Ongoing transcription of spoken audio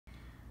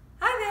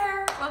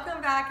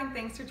back and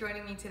thanks for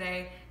joining me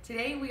today.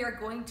 Today we are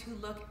going to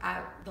look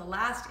at the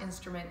last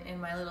instrument in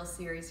my little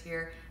series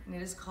here, and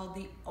it is called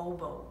the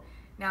oboe.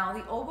 Now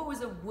the oboe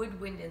is a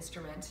woodwind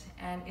instrument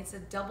and it's a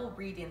double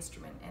reed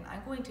instrument, and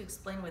I'm going to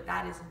explain what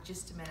that is in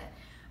just a minute.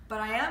 But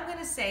I am going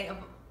to say, of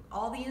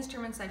all the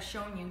instruments I've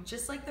shown you,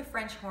 just like the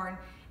French horn,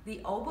 the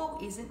oboe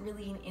isn't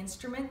really an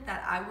instrument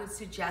that I would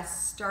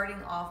suggest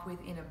starting off with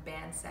in a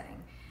band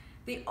setting.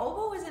 The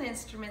oboe is an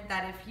instrument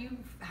that if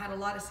you've had a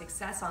lot of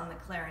success on the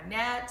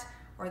clarinet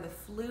or the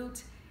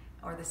flute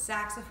or the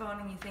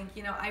saxophone and you think,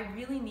 you know, I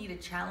really need a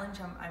challenge,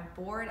 I'm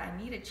bored, I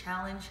need a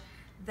challenge,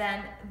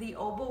 then the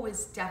oboe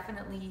is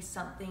definitely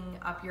something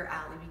up your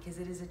alley because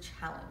it is a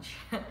challenge.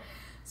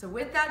 So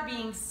with that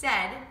being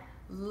said,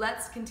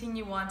 let's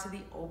continue on to the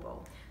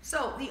oboe.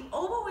 So the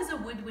oboe is a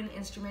woodwind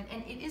instrument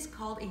and it is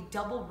called a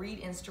double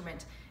reed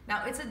instrument.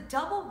 Now it's a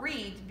double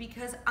reed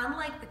because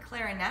unlike the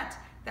clarinet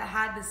that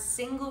had the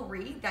single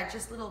reed, that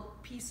just little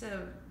piece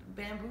of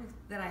bamboo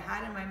that I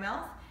had in my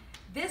mouth,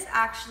 this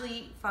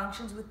actually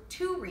functions with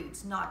two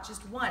reeds, not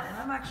just one.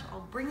 And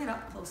I'll bring it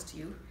up close to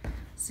you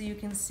so you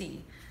can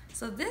see.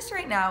 So this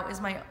right now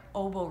is my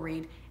oboe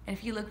reed. And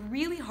if you look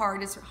really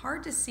hard, it's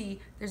hard to see.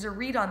 There's a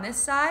reed on this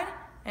side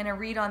and a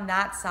reed on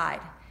that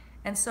side.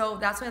 And so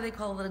that's why they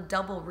call it a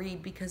double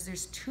reed, because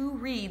there's two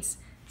reeds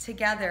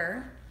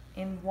together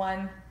in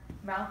one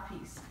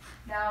mouthpiece.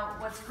 Now,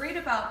 what's great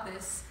about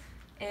this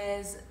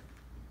is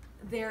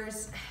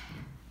there's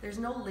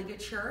no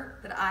ligature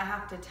that I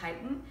have to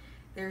tighten.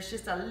 There's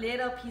just a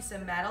little piece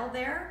of metal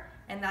there,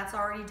 and that's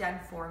already done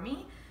for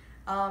me.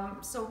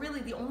 So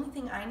really the only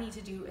thing I need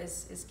to do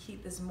is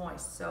keep this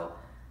moist. So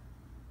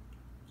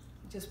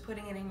just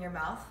putting it in your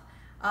mouth.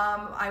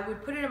 I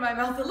would put it in my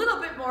mouth a little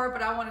bit more,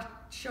 but I want to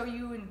show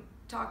you and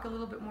talk a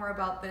little bit more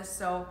about this.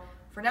 So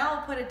for now,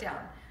 I'll put it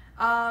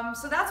down.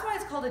 So that's why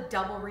it's called a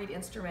double reed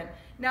instrument.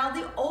 Now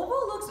the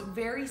oboe looks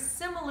very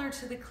similar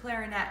to the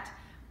clarinet,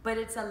 but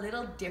it's a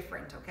little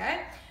different,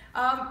 okay?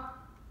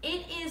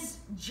 It is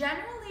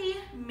generally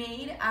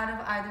made out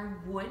of either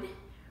wood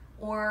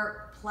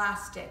or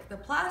plastic. The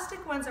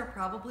plastic ones are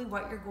probably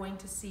what you're going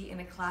to see in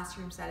a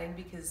classroom setting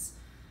because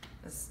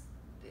it's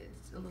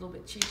a little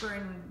bit cheaper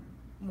and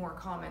more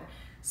common.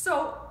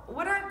 So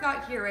what I've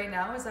got here right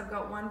now is I've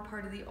got one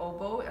part of the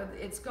oboe.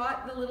 It's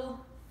got the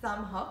little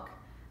thumb hook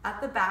at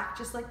the back,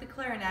 just like the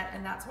clarinet,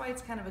 and that's why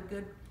it's kind of a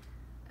good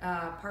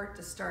part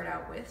to start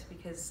out with,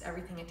 because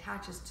everything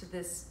attaches to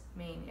this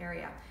main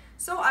area.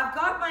 So I've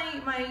got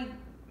my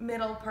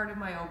middle part of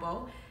my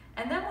oboe,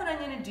 and then what I'm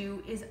going to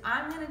do is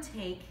I'm going to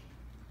take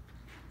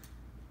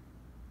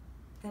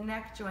the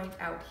neck joint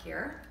out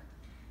here,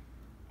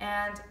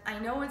 and I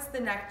know it's the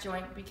neck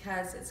joint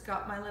because it's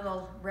got my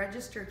little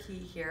register key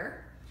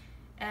here,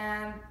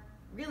 and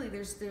really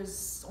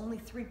there's only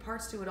three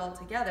parts to it all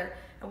together.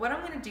 And what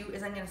I'm going to do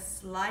is I'm going to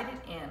slide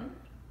it in,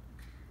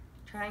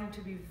 trying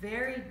to be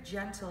very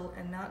gentle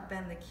and not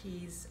bend the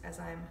keys as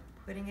I'm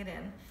putting it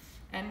in.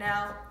 And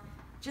now,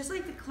 just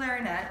like the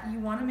clarinet, you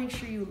want to make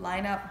sure you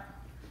line up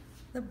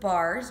the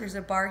bars. There's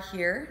a bar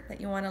here that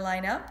you want to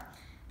line up,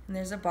 and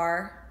there's a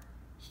bar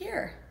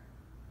here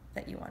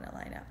that you want to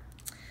line up.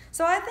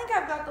 So I think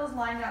I've got those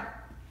lined up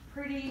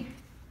pretty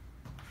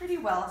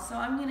well, so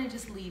I'm going to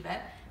just leave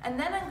it. And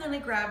then I'm going to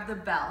grab the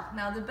bell.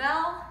 Now the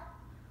bell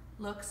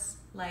looks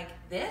like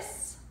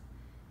this.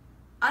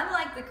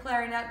 Unlike the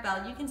clarinet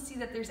bell, you can see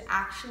that there's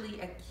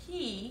actually a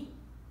key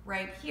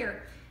right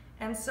here.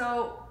 And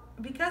so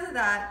because of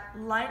that,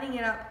 lining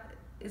it up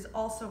is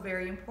also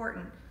very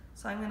important.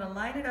 So I'm going to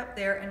line it up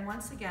there, and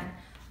once again,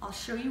 I'll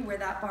show you where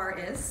that bar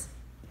is.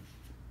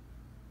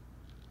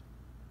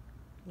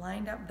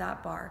 Lined up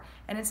that bar.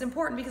 And it's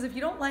important because if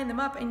you don't line them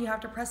up and you have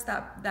to press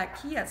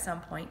that key at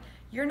some point,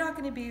 you're not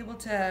going to be able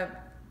to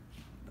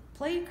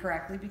play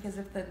correctly, because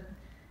if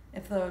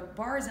the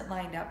bar isn't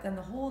lined up, then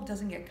the hole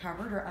doesn't get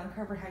covered or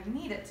uncovered how you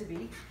need it to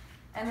be,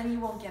 and then you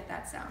won't get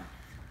that sound.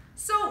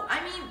 So,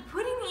 I mean,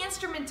 putting the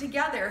instrument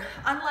together,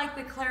 unlike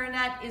the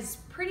clarinet, is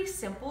pretty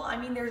simple. I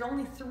mean, there's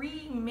only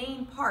three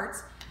main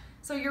parts,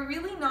 so you're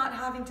really not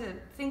having to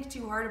think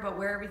too hard about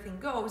where everything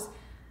goes,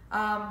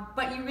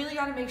 but you really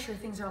got to make sure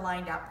things are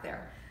lined up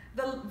there.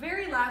 The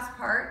very last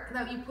part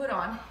that you put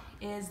on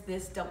is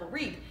this double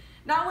reed.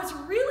 Now, what's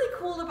really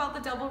cool about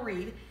the double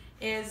reed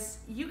is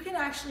you can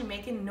actually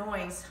make a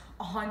noise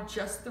on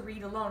just the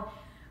reed alone.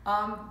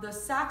 The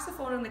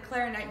saxophone and the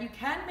clarinet, you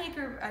can make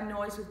a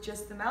noise with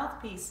just the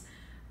mouthpiece,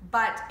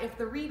 but if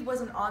the reed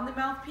wasn't on the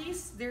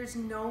mouthpiece, there's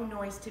no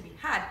noise to be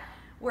had.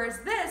 Whereas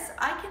this,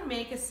 I can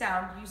make a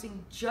sound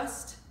using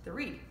just the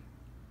reed.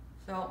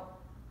 So,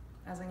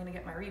 as I'm gonna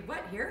get my reed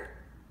wet here,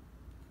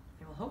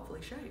 I will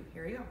hopefully show you.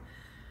 Here we go.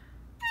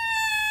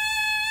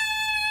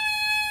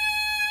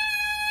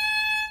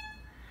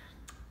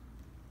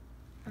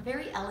 A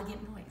very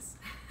elegant noise.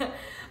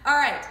 All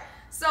right,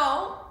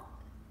 so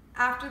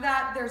after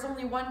that, there's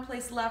only one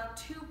place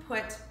left to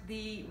put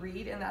the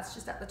reed, and that's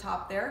just at the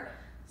top there.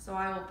 So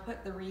I will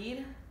put the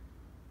reed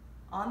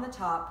on the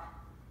top.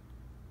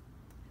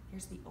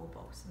 Here's the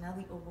oboe. So now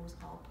the oboe's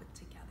all put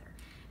together.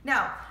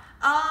 Now,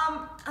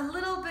 a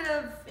little bit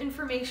of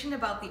information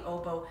about the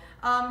oboe.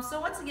 So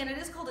once again, it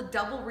is called a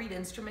double reed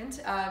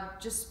instrument,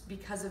 just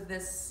because of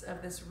this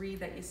reed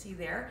that you see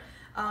there.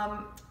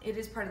 It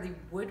is part of the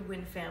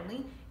woodwind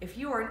family. If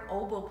you are an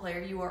oboe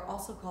player, you are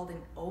also called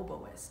an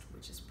oboist,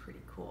 which is pretty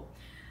cool.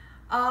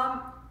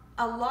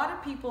 A lot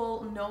of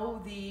people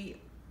know the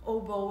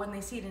oboe when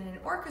they see it in an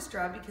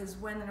orchestra, because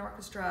when an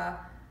orchestra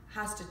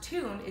has to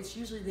tune, it's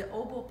usually the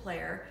oboe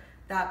player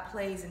that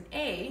plays an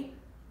A,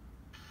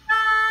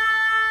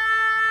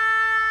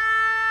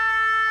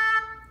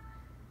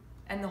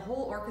 and the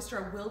whole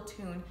orchestra will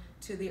tune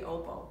to the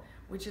oboe,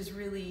 which is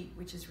really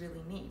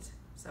neat.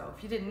 So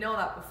if you didn't know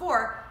that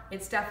before,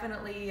 it's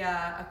definitely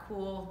a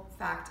cool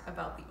fact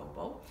about the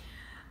oboe.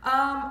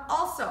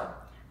 Also,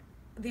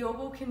 the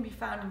oboe can be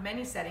found in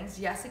many settings.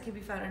 Yes, it can be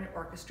found in an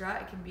orchestra.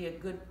 It can be a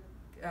good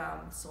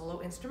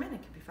solo instrument.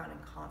 It can be found in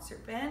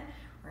concert band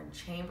or in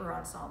chamber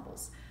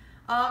ensembles.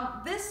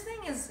 This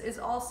thing is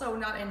also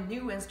not a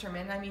new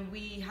instrument. I mean,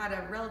 we had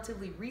a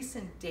relatively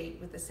recent date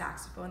with the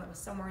saxophone that was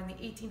somewhere in the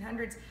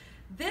 1800s.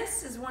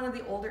 This is one of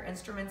the older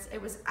instruments.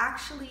 It was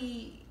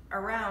actually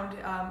around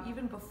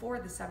even before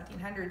the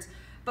 1700s.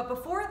 But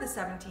before the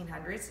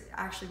 1700s,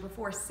 actually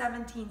before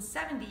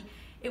 1770,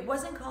 it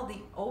wasn't called the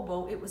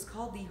oboe, it was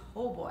called the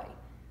hautboy.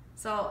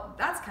 So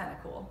that's kind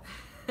of cool.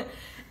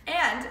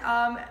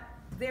 And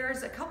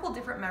there's a couple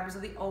different members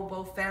of the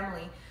oboe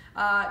family.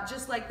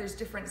 Just like there's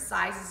different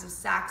sizes of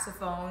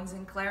saxophones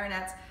and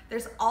clarinets,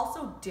 there's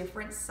also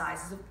different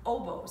sizes of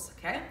oboes,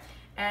 okay?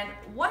 And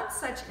one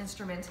such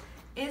instrument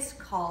is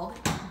called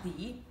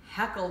the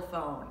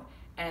heckelphone.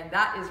 And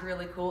that is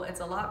really cool. It's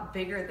a lot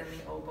bigger than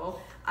the oboe.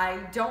 I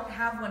don't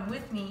have one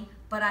with me,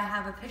 but I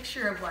have a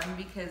picture of one,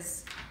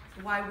 because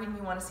why wouldn't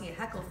you want to see a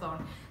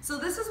heckelphone? So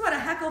this is what a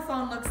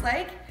heckelphone looks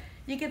like.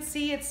 You can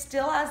see it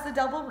still has the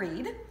double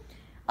reed,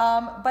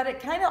 but it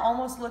kind of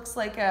almost looks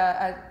like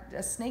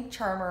a snake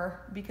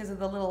charmer because of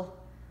the little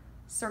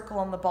circle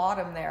on the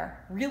bottom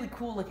there. Really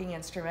cool looking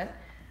instrument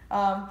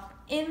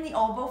in the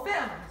oboe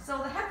family. So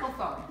the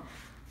heckelphone.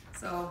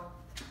 So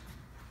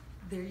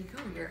there you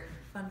go, your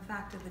fun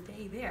fact of the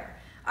day there.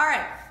 All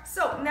right,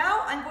 so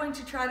now I'm going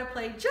to try to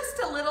play just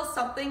a little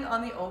something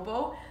on the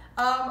oboe.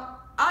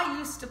 I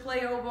used to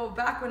play oboe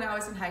back when I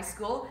was in high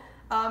school.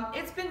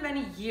 It's been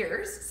many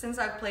years since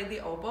I've played the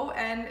oboe,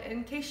 and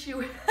in case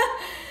you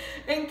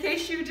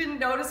didn't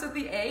notice with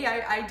the A,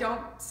 I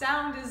don't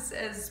sound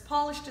as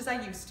polished as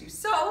I used to.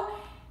 So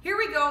here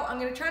we go. I'm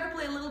going to try to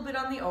play a little bit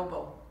on the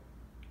oboe.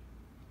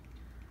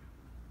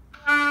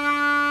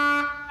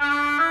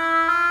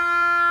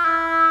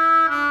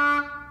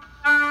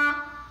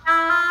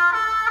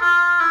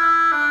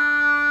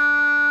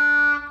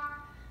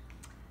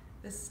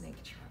 The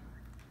snake charmer.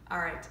 All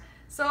right.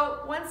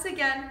 So once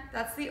again,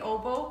 that's the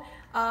oboe.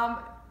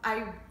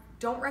 I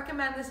don't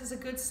recommend this as a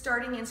good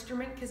starting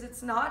instrument, because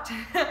it's not.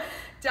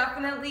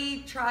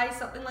 Definitely try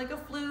something like a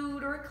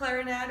flute or a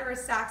clarinet or a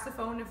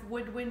saxophone if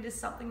woodwind is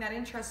something that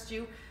interests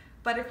you.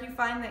 But if you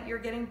find that you're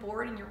getting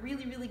bored and you're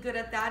really good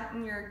at that,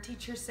 and your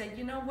teacher said,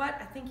 you know what,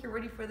 I think you're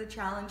ready for the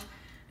challenge,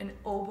 an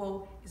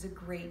oboe is a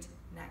great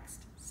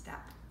next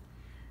step.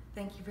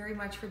 Thank you very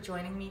much for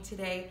joining me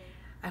today.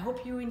 I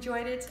hope you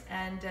enjoyed it,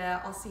 and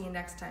I'll see you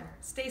next time.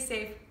 Stay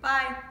safe.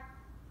 Bye.